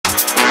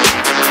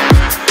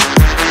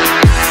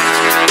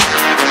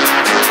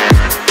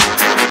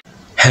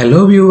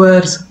Hello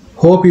viewers,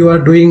 hope you are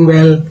doing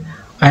well.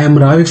 I am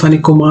Ravi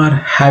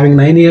Fanikumar, having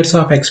 9 years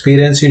of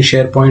experience in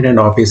SharePoint and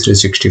Office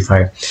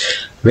 365.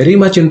 Very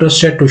much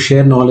interested to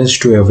share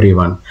knowledge to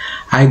everyone.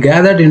 I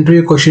gathered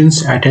interview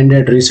questions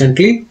attended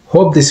recently.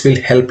 Hope this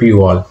will help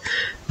you all.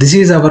 This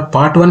is our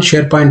part 1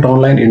 SharePoint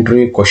online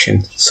interview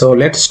question. So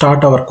let's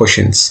start our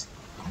questions.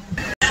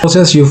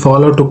 Process you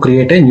follow to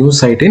create a new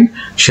site in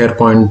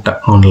SharePoint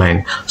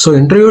Online. So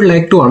interview would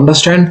like to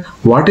understand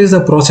what is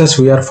the process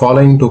we are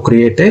following to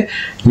create a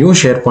new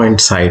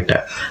SharePoint site.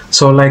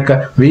 So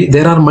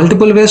there are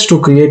multiple ways to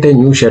create a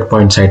new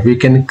SharePoint site. We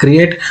can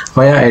create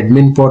via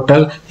admin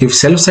portal. If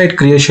self-site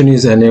creation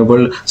is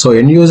enabled, so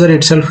end user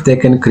itself they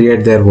can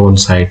create their own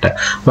site.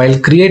 While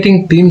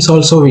creating teams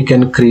also we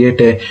can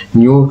create a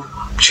new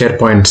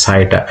SharePoint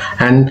site,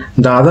 and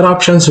the other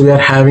options we are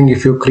having,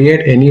 if you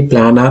create any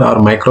planner or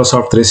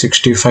Microsoft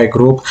 365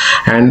 group,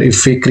 and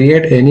if we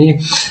create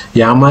any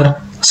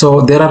Yammer,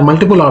 so there are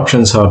multiple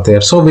options out there.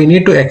 So we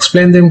need to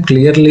explain them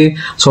clearly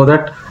so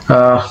that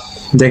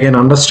they can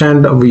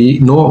understand, we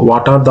know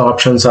what are the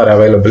options are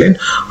available in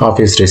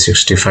Office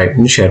 365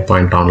 in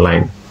SharePoint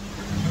Online.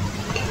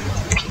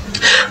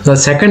 The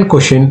second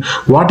question,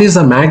 what is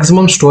the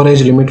maximum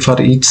storage limit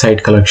for each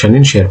site collection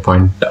in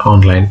SharePoint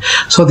Online?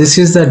 So this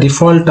is the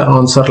default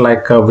answer,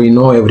 we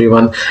know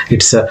everyone,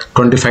 it's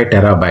 25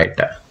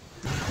 terabyte.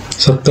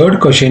 So third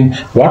question,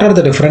 what are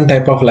the different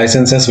type of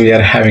licenses we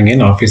are having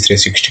in Office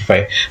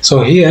 365?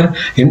 So here,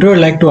 interviewer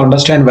would like to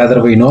understand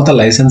whether we know the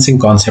licensing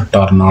concept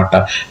or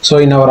not. So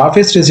in our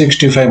Office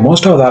 365,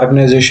 most of the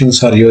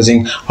organizations are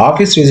using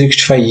Office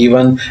 365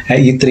 E1,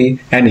 E3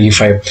 and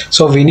E5.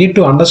 So we need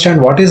to understand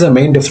what is the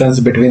main difference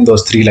between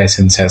those three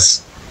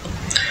licenses.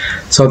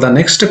 So the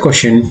next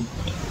question,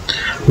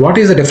 what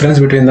is the difference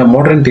between the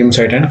modern team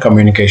site and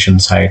communication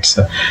sites?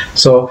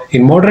 So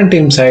in modern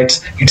team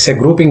sites, it's a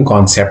grouping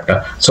concept.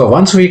 So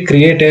once we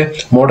create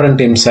a modern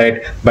team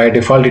site, by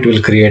default it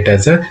will create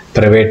as a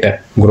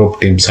private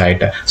group team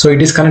site. So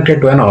it is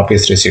connected to an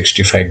Office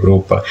 365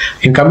 group.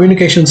 In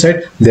communication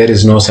site, there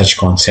is no such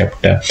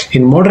concept.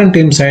 In modern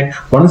team site,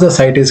 once the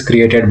site is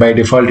created, by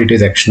default it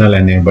is external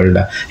enabled.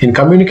 In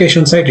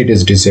communication site, it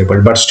is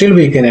disabled, but still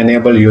we can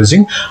enable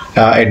using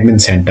admin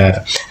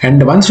center.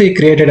 And once we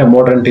created a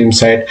modern team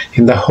site,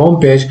 in the home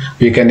page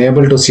we can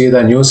able to see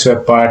the news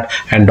web part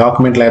and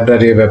document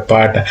library web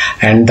part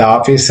and the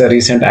Office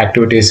recent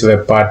activities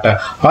web part.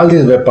 All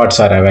these web parts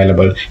are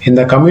available. In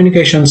the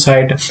communication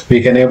site, we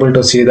can able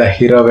to see the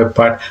hero web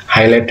part,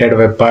 highlighted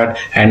web part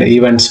and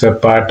events web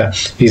part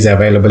is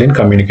available in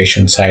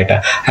communication site.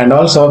 And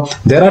also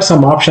there are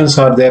some options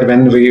are there.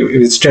 When we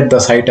visited the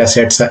site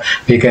assets,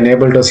 we can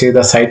able to see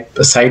the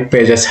site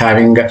pages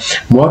having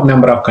more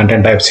number of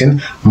content types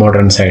in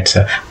modern sites,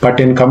 but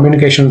in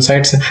communication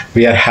sites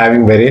we are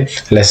having very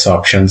less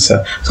options.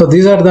 So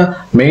these are the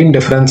main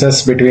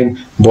differences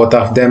between both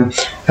of them.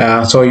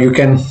 So you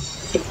can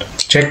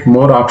check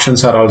more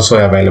options are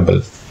also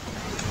available.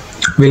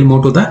 We'll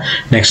move to the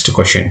next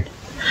question.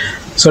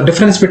 So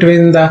difference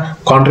between the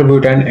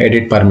contribute and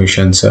edit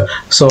permissions.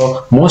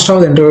 So most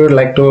of the interviewers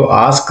like to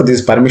ask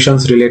these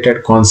permissions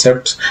related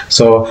concepts.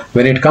 So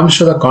when it comes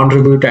to the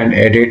contribute and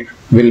edit,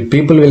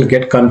 people will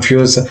get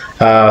confused.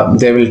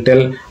 They will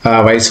tell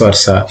vice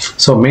versa.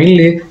 So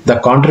mainly the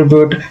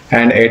contribute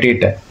and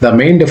edit, the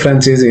main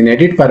difference is in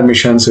edit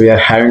permissions we are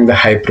having the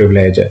high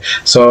privilege.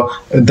 So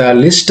the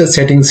list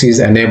settings is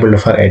enabled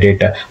for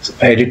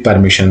edit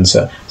permissions.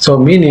 So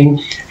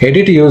meaning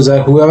edit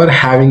user, whoever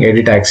having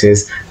edit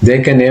access,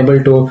 they can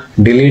able to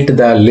delete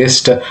the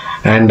list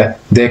and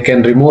they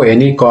can remove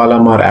any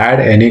column or add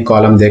any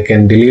column. They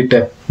can delete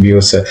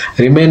views.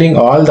 Remaining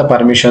all the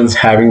permissions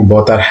having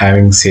both are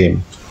having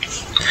same.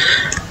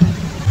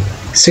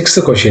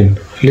 Sixth question,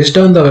 list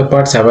down the web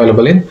parts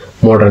available in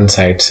modern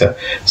sites.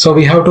 So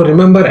we have to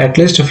remember at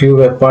least a few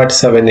web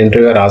parts when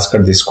interviewer asked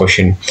this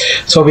question.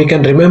 So we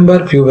can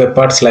remember few web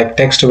parts like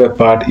text web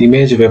part,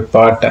 image web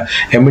part,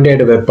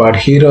 embedded web part,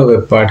 hero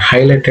web part,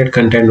 highlighted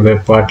content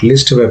web part,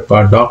 list web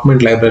part,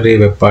 document library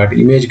web part,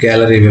 image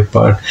gallery web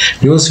part,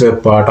 news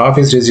web part,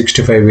 Office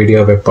 365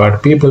 video web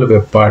part, people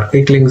web part,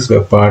 quick links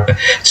web part,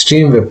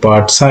 stream web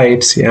part,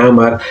 sites,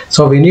 Yammer.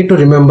 So we need to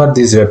remember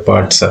these web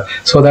parts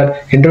so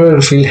that interviewer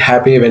will feel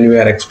happy when we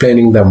are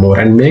explaining them more,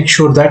 and make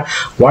sure that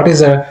what is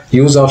the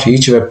use of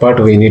each web part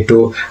we need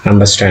to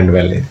understand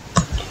well.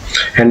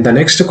 And the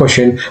next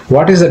question,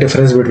 what is the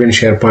difference between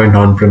SharePoint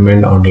on-prem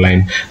and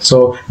online?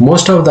 So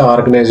most of the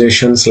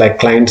organizations like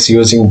clients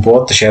using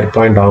both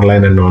SharePoint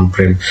online and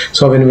on-prem.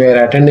 So when we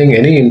are attending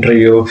any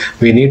interview,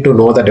 we need to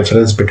know the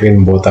difference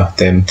between both of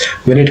them.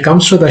 When it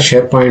comes to the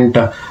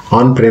SharePoint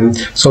on-prem,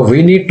 so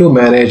we need to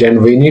manage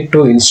and we need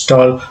to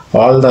install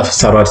all the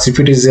servers. If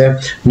it is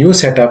a new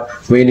setup,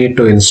 we need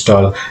to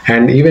install,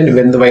 and even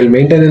while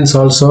maintenance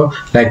also,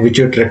 like which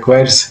it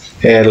requires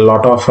a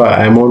lot of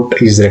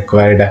amount is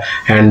required,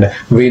 and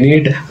we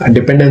need a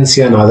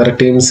dependency on other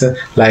teams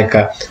like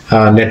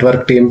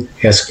network team,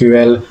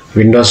 SQL,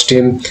 Windows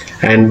team,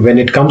 and when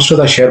it comes to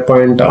the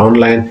SharePoint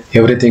Online,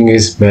 everything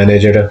is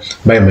managed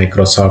by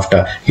Microsoft.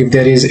 If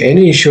there is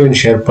any issue in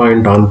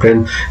SharePoint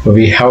on-prem,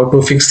 we have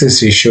to fix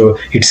this issue.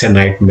 It's a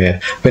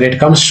nightmare. When it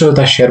comes to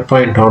the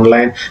SharePoint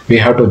Online, we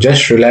have to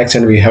just relax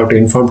and we have to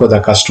inform to the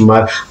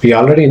customer. We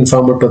already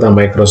informed to the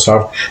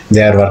Microsoft.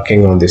 They are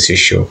working on this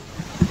issue.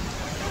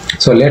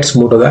 So let's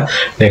move to the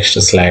next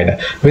slide.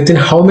 Within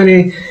how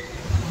many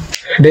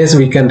days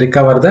we can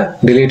recover the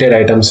deleted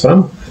items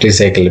from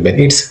recycle bin?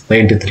 It's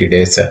 93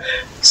 days.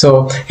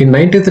 So in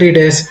 93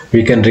 days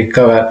we can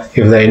recover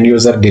if the end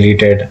user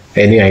deleted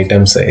any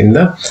items in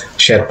the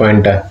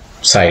SharePoint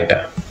site.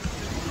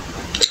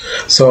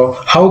 So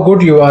how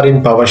good you are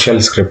in PowerShell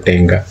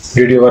scripting?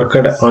 Did you work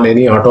on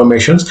any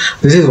automations?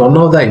 This is one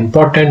of the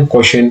important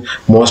question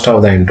most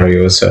of the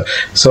interviews.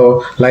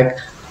 So like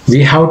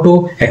we have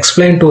to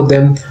explain to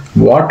them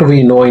what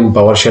we know in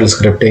PowerShell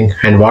scripting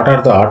and what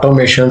are the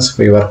automations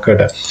we worked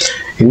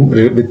in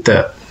with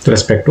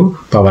respect to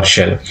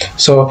PowerShell.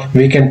 So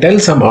we can tell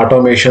some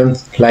automation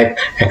like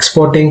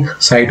exporting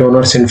site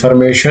owners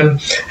information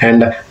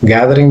and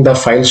gathering the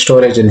file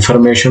storage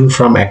information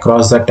from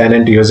across the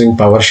tenant using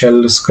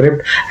PowerShell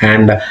script.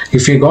 And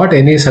if we got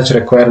any such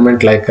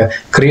requirement like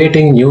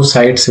creating new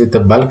sites with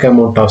a bulk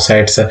amount of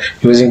sites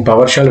using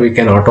PowerShell, we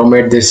can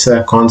automate this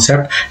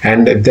concept.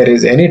 And if there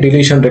is any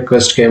deletion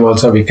request came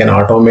also, we can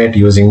automate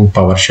using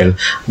PowerShell.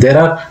 There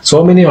are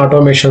so many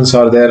automations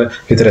are there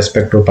with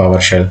respect to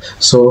PowerShell.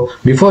 So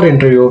before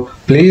interview,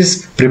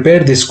 please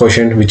prepare this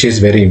question, which is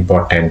very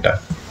important.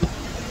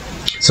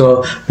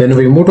 So when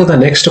we move to the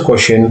next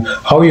question,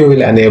 how you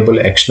will enable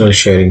external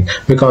sharing,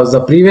 because the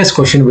previous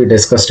question we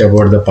discussed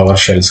about the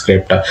PowerShell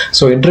script.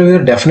 So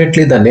interviewer,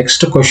 definitely the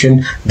next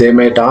question they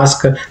might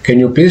ask, can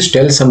you please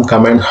tell some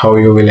command how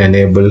you will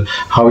enable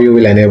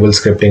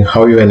scripting,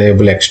 how you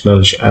enable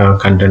external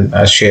content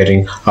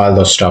sharing, all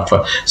those stuff.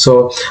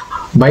 So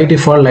by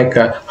default, like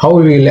how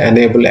we will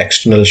enable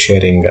external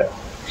sharing.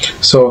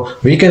 So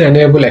we can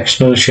enable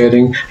external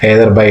sharing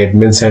either by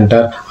admin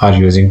center or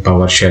using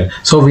PowerShell.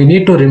 So we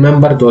need to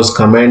remember those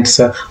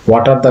commands.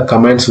 What are the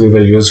commands we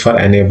will use for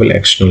enable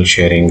external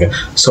sharing?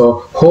 So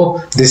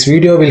hope this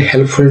video will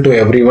helpful to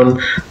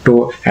everyone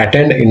to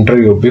attend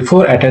interview.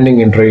 Before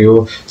attending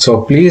interview,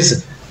 so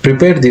please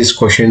prepare these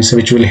questions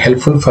which will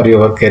helpful for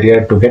your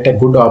career to get a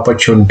good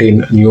opportunity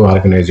in new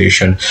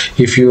organization.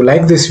 If you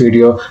like this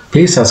video,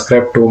 please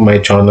subscribe to my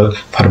channel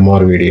for more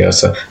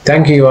videos.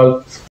 Thank you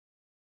all.